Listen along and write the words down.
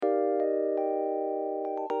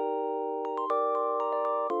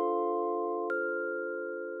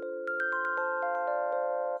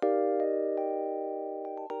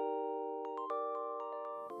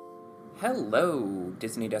Hello,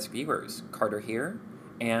 Disney Desk viewers. Carter here,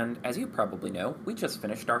 and as you probably know, we just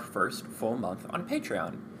finished our first full month on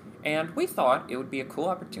Patreon, and we thought it would be a cool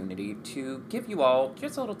opportunity to give you all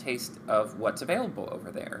just a little taste of what's available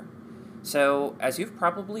over there. So, as you've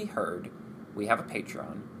probably heard, we have a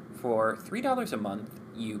Patreon. For $3 a month,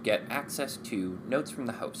 you get access to Notes from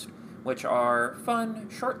the Host, which are fun,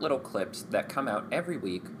 short little clips that come out every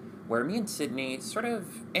week where me and Sydney sort of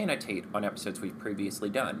annotate on episodes we've previously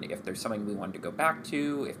done. If there's something we wanted to go back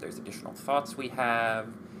to, if there's additional thoughts we have,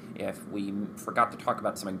 if we forgot to talk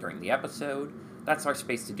about something during the episode, that's our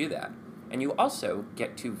space to do that. And you also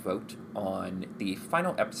get to vote on the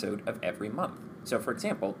final episode of every month. So, for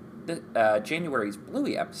example, January's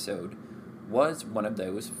Bluey episode was one of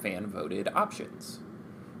those fan-voted options.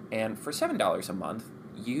 And for $7 a month,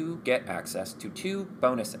 you get access to 2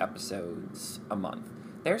 bonus episodes a month.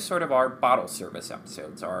 They're sort of our bottle service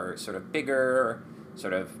episodes, our sort of bigger,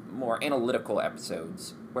 sort of more analytical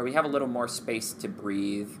episodes, where we have a little more space to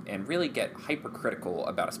breathe and really get hypercritical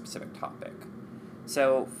about a specific topic.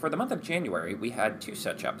 So, for the month of January, we had 2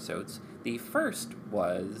 such episodes. The first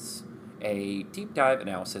was a deep dive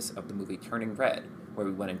analysis of the movie Turning Red, where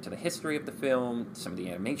we went into the history of the film, some of the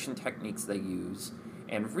animation techniques they use,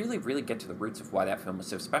 and really get to the roots of why that film was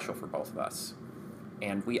so special for both of us.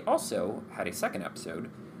 And we also had a second episode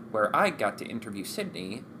where I got to interview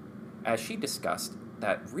Sydney as she discussed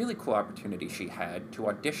that really cool opportunity she had to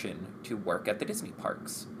audition to work at the Disney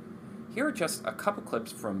parks. Here are just a couple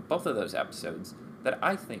clips from both of those episodes that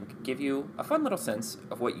I think give you a fun little sense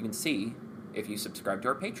of what you can see if you subscribe to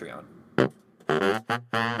our Patreon.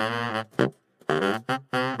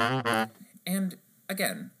 And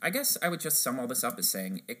again, I guess I would just sum all this up as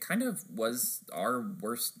saying it kind of was our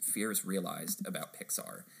worst fears realized about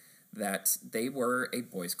Pixar. That they were a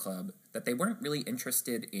boys' club, that they weren't really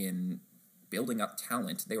interested in building up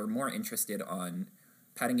talent. They were more interested on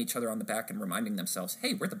patting each other on the back and reminding themselves,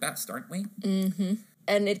 hey, we're the best, aren't we? Mm-hmm.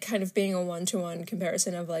 And it kind of being a one-to-one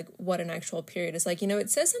comparison of, like, what an actual period is like. You know, it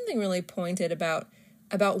says something really pointed about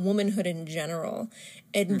womanhood in general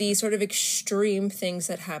and the sort of extreme things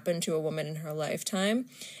that happen to a woman in her lifetime,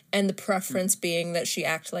 and the preference being that she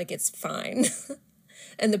act like it's fine.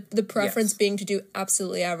 And the preference being to do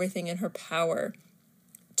absolutely everything in her power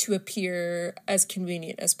to appear as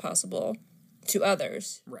convenient as possible to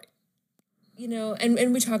others. Right. You know,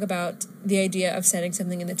 and we talk about the idea of setting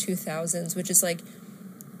something in the 2000s, which is like,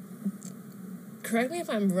 correct me if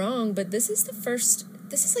I'm wrong, but this is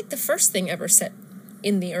like the first thing ever set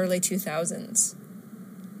in the early 2000s.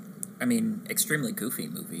 I mean, extremely goofy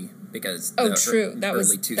movie, because true. That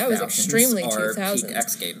was extremely 2000s. Peak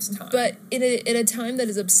X Games time. But in a time that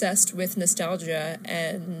is obsessed with nostalgia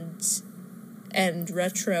and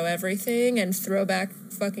retro everything and throwback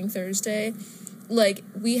fucking Thursday, like,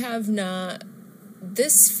 we have not...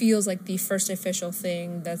 This feels like the first official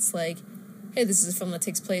thing that's like, hey, this is a film that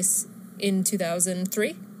takes place in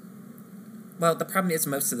 2003? Well, the problem is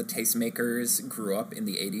most of the tastemakers grew up in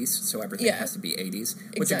the 80s, so everything has to be 80s.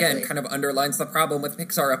 Which, again, kind of underlines the problem with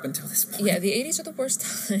Pixar up until this point. Yeah, the 80s are the worst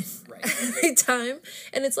time. Right. Every time.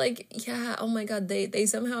 And it's like, yeah, oh my god, they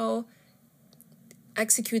somehow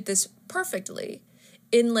execute this perfectly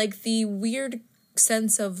in, like, the weird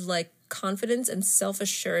sense of, like, confidence and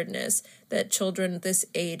self-assuredness that children this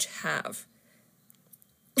age have.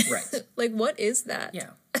 Right. Like, what is that?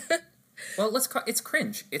 Yeah. Well, it's cringe. It's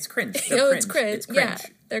cringe. It's cringe. Yeah,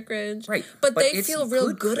 they're cringe. Right. But they feel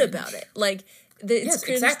real good about it. Like, it's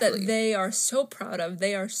cringe exactly. that they are so proud of.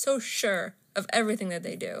 They are so sure of everything that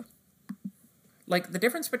they do. Like, the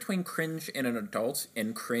difference between cringe in an adult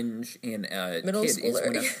and cringe in a Middle kid schooler. is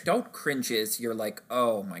when an adult cringes, you're like,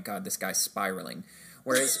 oh my god, this guy's spiraling.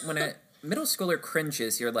 Whereas when a middle schooler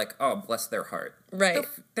cringes, you're like, oh, bless their heart. Right.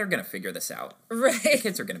 They're going to figure this out. Right. The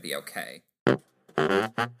kids are going to be okay.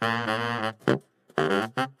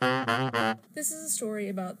 This is a story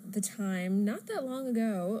about the time, not that long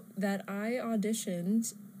ago, that I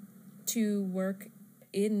auditioned to work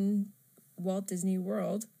in Walt Disney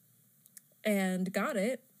World and got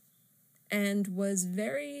it and was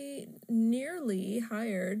very nearly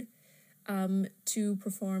hired to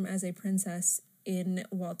perform as a princess in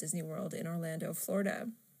Walt Disney World in Orlando, Florida.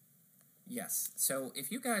 Yes. So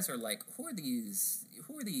if you guys are like, who are these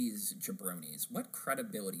jabronis? What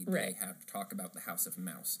credibility do they have to talk about the House of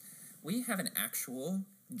Mouse? We have an actual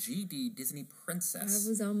GD Disney princess. I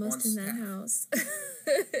was almost in that house.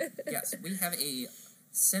 Yes, we have a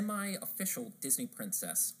semi-official Disney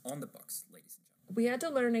princess on the books, ladies and gentlemen. We had to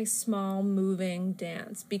learn a small moving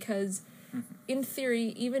dance because in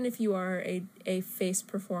theory, even if you are a face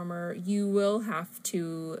performer, you will have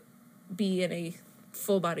to be in a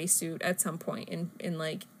full body suit at some point, and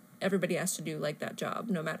like everybody has to do like that job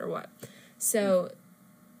no matter what. So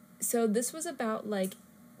this was about like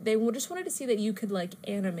they just wanted to see that you could like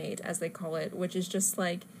animate, as they call it, which is just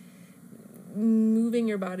like moving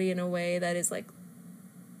your body in a way that is like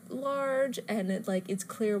large and it's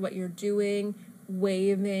clear what you're doing,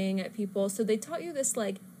 waving at people. So they taught you this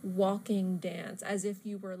like walking dance as if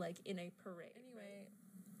you were like in a parade. Anyway,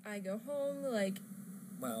 I go home like,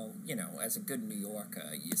 well, you know, as a good New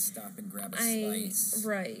Yorker, you stop and grab a slice.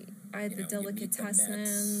 Right. I had the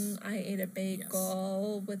delicatessen. I ate a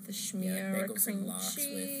bagel with the schmear, bagels cream and lox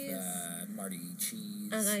cheese. With Marty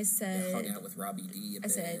cheese. And I said... hung out with Robbie D a bit. I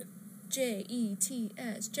said,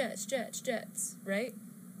 Jets, Jets, right?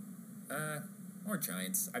 Or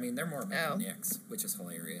Giants. I mean, they're more about the Knicks, which is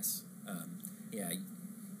hilarious.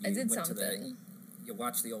 I did something. You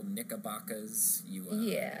watched the old Knickerbockers. You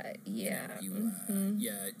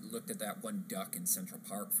looked at that one duck in Central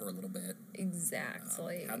Park for a little bit.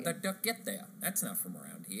 Exactly. How'd that duck get there? That's not from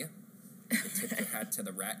around here. You tip your hat to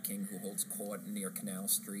the Rat King who holds court near Canal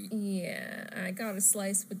Street. Yeah, I got a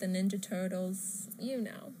slice with the Ninja Turtles. You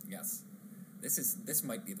know. Yes. This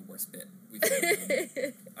might be the worst bit we've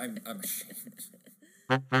ever done. I'm ashamed.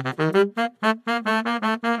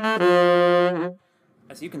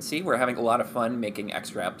 As you can see, we're having a lot of fun making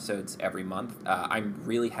extra episodes every month. I'm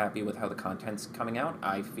really happy with how the content's coming out.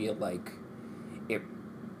 I feel like it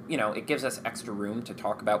gives us extra room to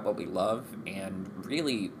talk about what we love and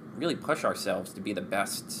really, really push ourselves to be the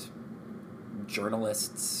best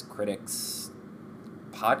journalists, critics,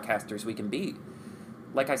 podcasters we can be.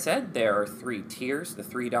 Like I said, there are 3 tiers, the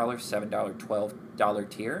 $3, $7, $12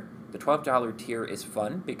 tier. The $12 tier is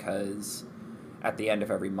fun because at the end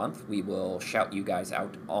of every month, we will shout you guys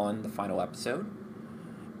out on the final episode.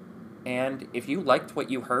 And if you liked what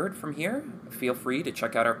you heard from here, feel free to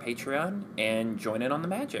check out our Patreon and join in on the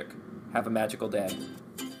magic. Have a magical day.